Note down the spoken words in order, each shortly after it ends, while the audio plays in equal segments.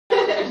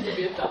supposed to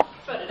be a duck,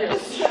 but it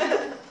is.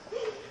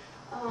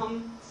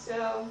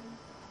 So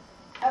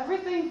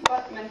everything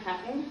but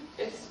Manhattan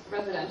is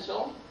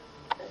residential.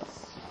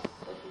 It's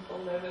where people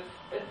live.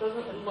 It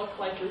doesn't look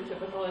like your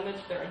typical image.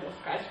 There are no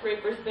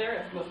skyscrapers there.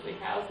 It's mostly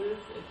houses.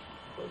 It's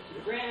close to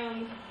the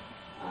ground.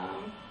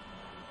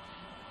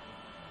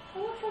 It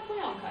looks like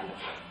Leon, kind of.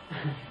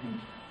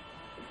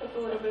 Except a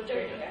little bit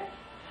dirtier.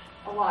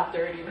 A lot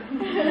dirtier.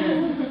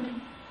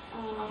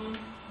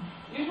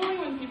 Usually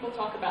when people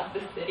talk about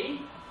the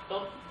city,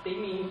 they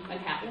mean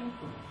Manhattan,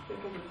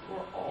 because it's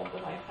where all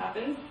the life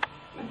happens.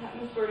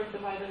 Manhattan is sort of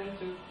divided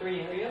into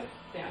 3 areas: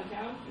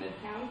 downtown,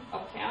 midtown,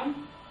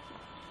 uptown.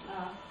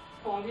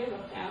 Columbia is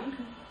uptown,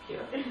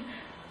 here.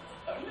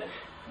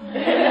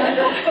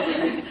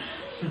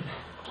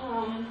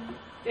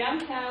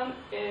 Downtown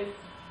is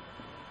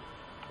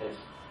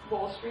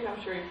Wall Street. I'm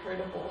sure you've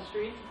heard of Wall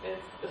Street.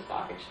 It's the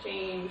stock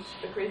exchange,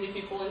 the crazy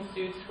people in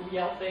suits who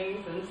yell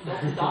things and sell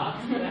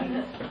stocks,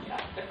 and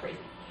yeah, they're crazy.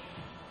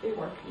 They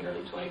work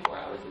nearly 24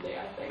 hours a day,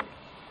 I think.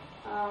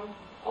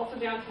 Also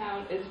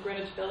downtown is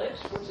Greenwich Village,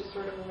 which is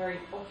sort of a very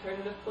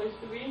alternative place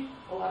to be.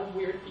 A lot of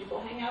weird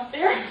people hang out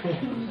there.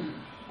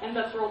 And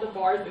that's where all the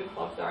bars and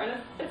clubs are, and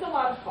it's a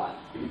lot of fun.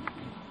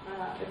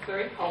 It's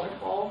very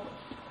colorful.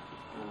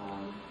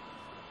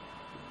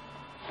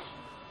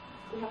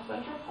 We have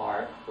Central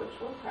Park, which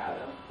we're proud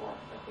of, or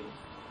at least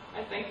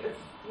I think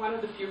it's one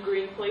of the few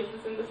green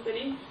places in the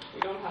city.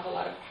 We don't have a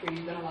lot of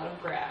trees and a lot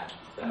of grass,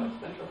 so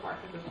Central Park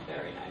is a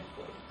very nice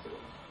place to be.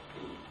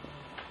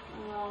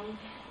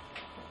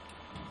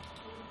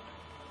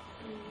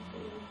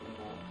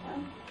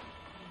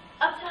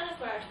 Uptown is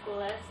where our school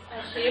is,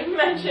 as she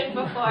mentioned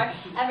before.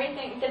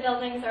 The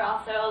buildings are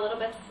also a little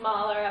bit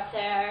smaller up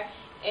there.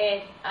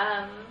 It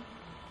has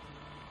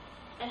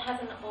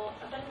a bit of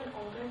an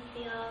older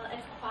feel.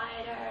 It's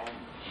quieter.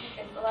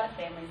 A lot of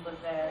families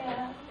live there.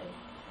 Yeah.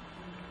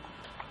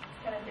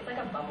 It's like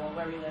a bubble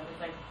where we live.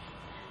 It's I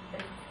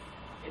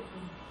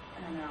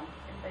don't know.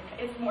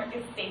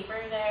 It's safer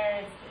there. I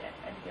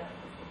feel like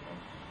it's safer.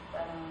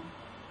 But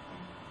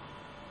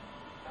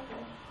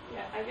Okay.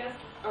 Yeah, I guess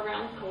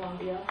around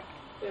Columbia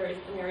there is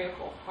an area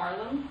called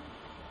Harlem,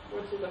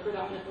 which is a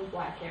predominantly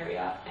black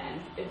area,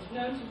 and it's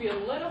known to be a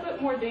little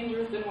bit more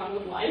dangerous than one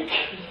would like.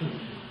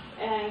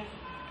 And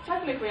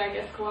technically, I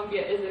guess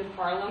Columbia is in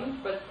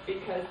Harlem, but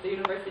because the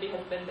university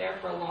has been there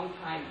for a long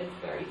time, it's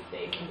very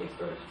safe, and they've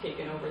sort of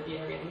taken over the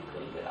area and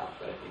cleaned it up.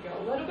 But if you go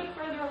a little bit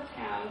further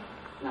uptown,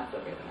 not so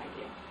good an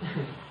idea.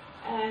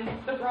 And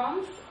the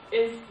Bronx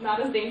is not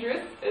as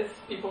dangerous as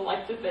people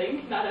like to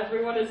think. Not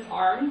everyone is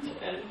armed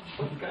and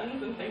with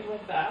guns and things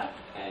like that.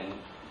 And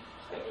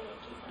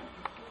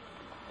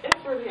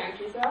it's where the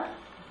Yankees are,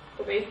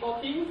 the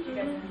baseball team.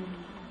 Yeah,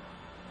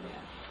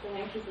 the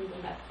Yankees and the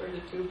Mets are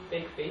the 2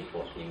 big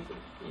baseball teams of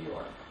New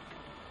York,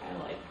 kind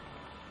of like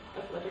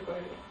Atletico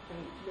and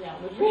Real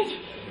Madrid.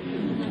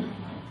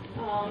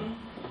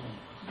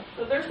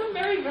 So there's some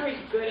very, very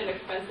good and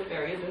expensive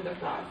areas in the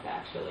Bronx,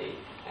 actually,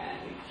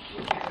 and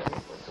you can't really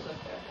afford to live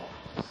there. Well,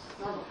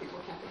 normal people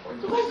can't afford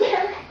to live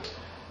there.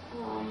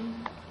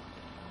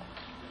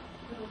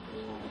 What else do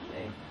we want to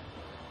say?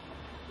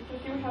 You can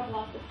see we have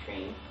lots of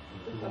trains.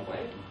 The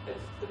subway.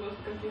 It's the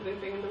most confusing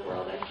thing in the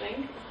world, I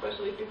think,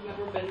 especially if you've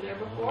never been there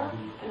before,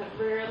 and it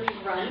rarely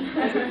runs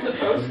as it's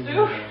supposed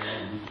to.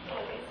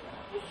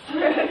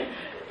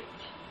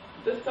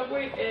 The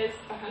subway is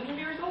 100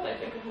 years old, I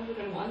think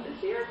 101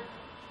 this year,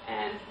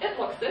 and it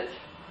looks it,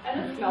 and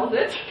it smells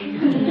it.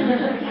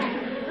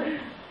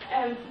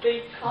 And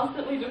they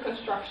constantly do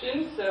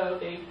construction, so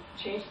they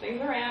change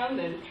things around,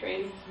 and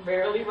trains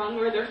rarely run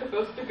where they're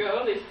supposed to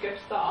go. They skip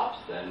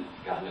stops, and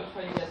God knows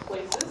how you get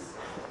places.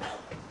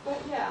 But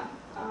yeah,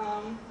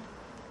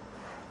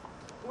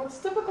 what's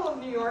typical of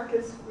New York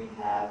is we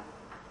have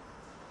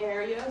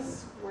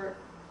areas where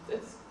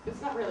it's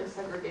not really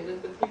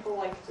segregated, but people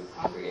like to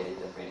congregate in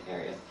different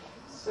areas.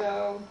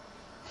 So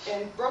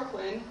in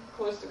Brooklyn,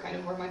 close to kind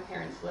of where my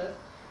parents live,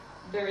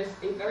 there is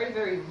a very,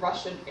 very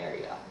Russian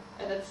area.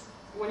 And it's,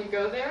 when you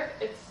go there,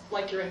 it's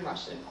like you're in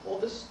Russian. All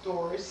the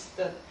stores,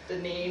 the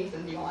names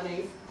and the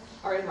awnings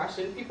are in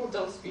Russian. People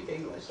don't speak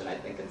English, and I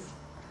think it's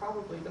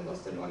probably the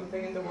most annoying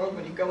thing in the world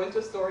when you go into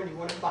a store and you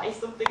want to buy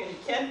something and you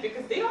can't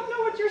because they don't know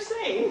what you're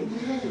saying.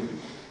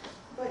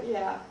 But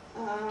yeah.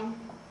 And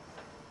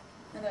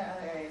there are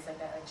other areas like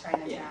that, like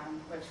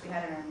Chinatown, which we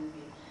had in our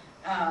movie,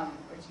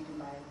 which you can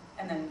buy.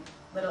 And then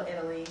Little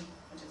Italy,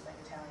 which is like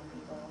Italian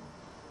people.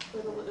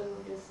 Little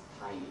Italy is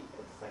tiny.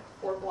 It's like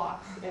 4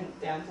 blocks in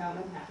downtown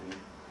Manhattan.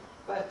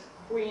 But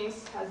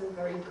Queens has a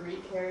very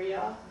Greek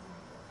area,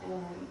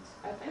 and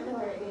I think a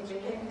lot of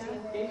Asian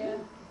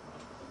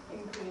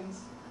in Queens.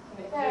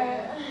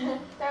 There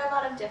are a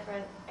lot of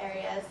different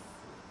areas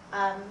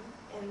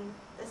in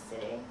the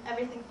city.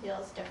 Everything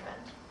feels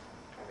different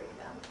wherever you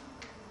go.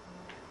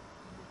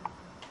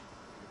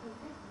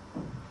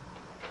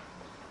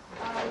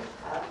 I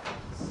have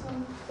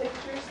some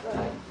pictures that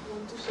I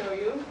want to show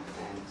you,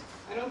 and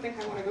I don't think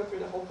I want to go through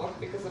the whole book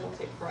because it'll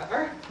take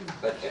forever,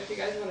 but if you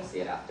guys want to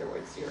see it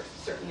afterwards, you're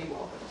certainly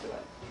welcome to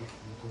it.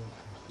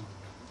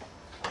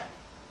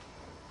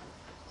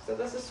 So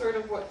this is sort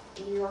of what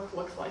New York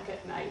looks like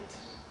at night.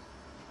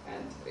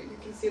 And you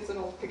can see it's an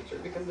old picture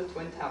because the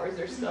Twin Towers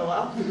are still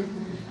up.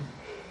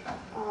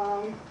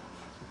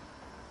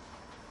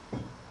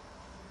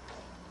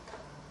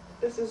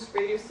 This is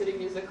Radio City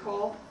Music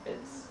Hall.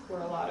 It's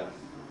where a lot of,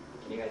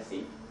 can you guys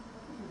see?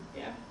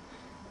 Yeah.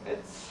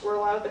 It's where a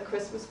lot of the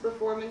Christmas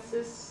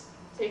performances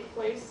take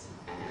place.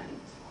 And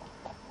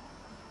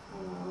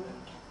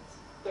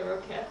the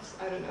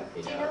Rockettes, I don't know if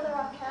you know. Do you know the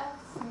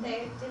Rockettes?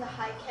 They do the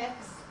high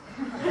kicks.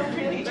 They're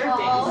really They're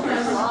tall, dancers. they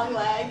have long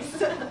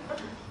legs.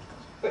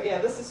 But yeah,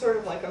 this is sort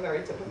of like a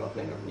very typical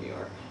thing of New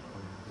York.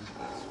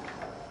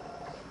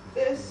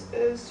 This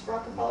is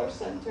Rockefeller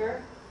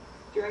Center.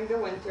 During the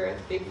winter,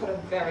 they put a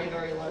very,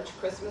 very large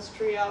Christmas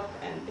tree up,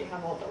 and they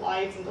have all the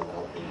lights and the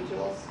little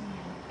angels.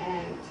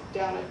 And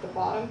down at the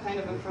bottom, kind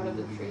of in front of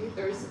the tree,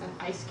 there's an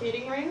ice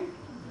skating ring,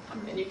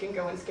 and you can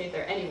go and skate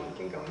there. Anyone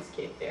can go and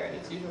skate there, and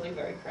it's usually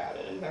very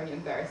crowded and very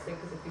embarrassing,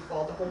 because if you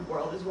fall, the whole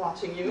world is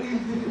watching you.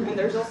 And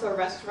there's also a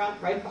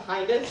restaurant right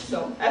behind it,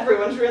 so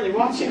everyone's really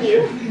watching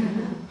you.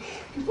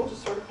 People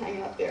just sort of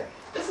hang out there.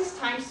 This is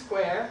Times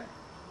Square.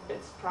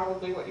 It's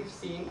probably what you've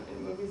seen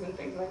in movies and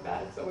things like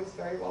that. It's always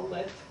very well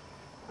lit.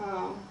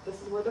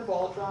 This is where the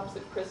ball drops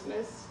at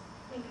Christmas.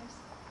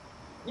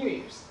 New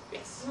Year's,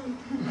 yes.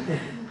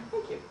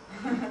 Thank you.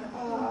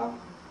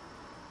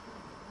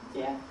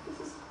 Yeah, this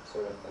is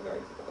sort of a very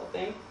typical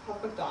thing.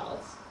 Have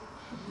McDonald's,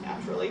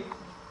 naturally,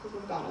 because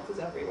McDonald's is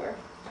everywhere.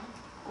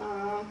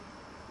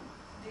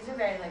 These are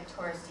very like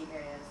touristy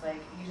areas.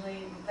 Like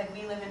usually, like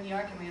we live in New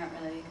York and we don't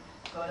really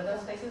go to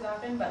those places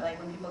often. But like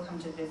when people come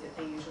to visit,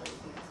 they usually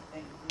see these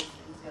things.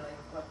 Feel like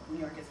what New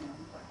York is known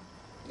for.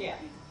 Yeah,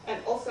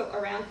 and also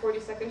around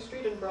 42nd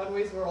Street and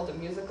Broadway is where all the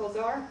musicals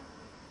are,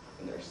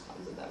 and there's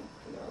tons of them,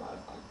 and they're a lot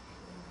of fun.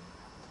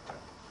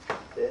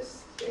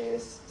 This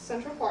is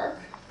Central Park.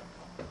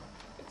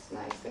 It's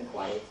nice and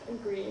quiet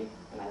and green,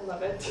 and I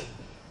love it.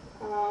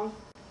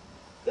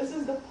 This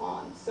is the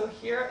pond. So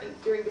here,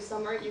 during the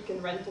summer, you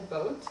can rent a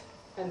boat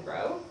and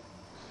row.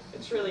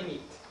 It's really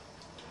neat.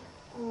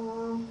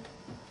 And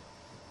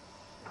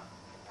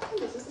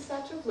this is the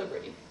Statue of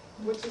Liberty,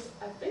 which is,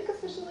 I think,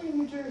 officially in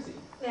New Jersey.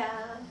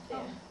 Yeah.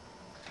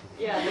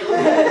 Yeah,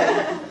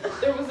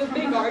 there was a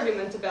big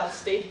argument about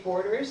state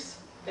borders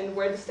and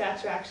where the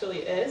statue actually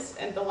is,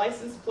 and the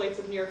license plates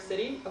of New York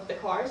City, of the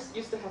cars,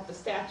 used to have the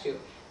statue.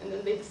 And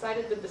then they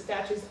decided that the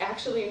statue is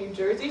actually in New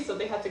Jersey, so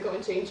they had to go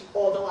and change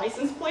all the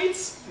license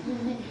plates.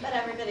 But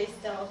everybody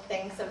still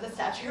thinks of the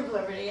Statue of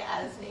Liberty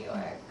as New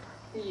York.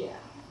 Yeah.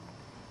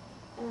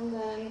 And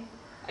then,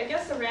 I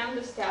guess around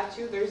the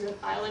statue, there's an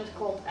island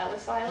called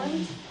Ellis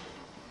Island.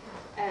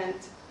 And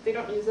they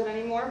don't use it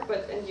anymore,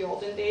 but in the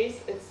olden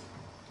days, it's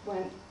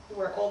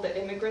where all the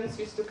immigrants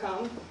used to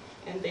come,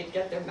 and they'd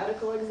get their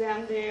medical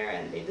exam there,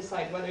 and they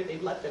decide whether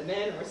they'd let them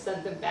in or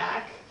send them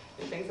back,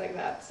 and things like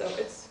that. So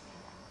it's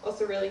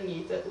also really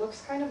neat. It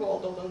looks kind of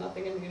old, although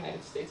nothing in the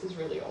United States is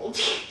really old.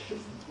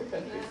 The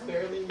country's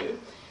fairly new.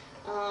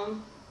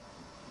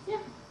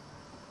 Yeah.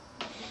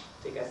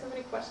 Do you guys have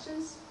any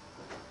questions?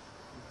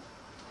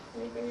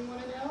 Anything you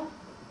want to know?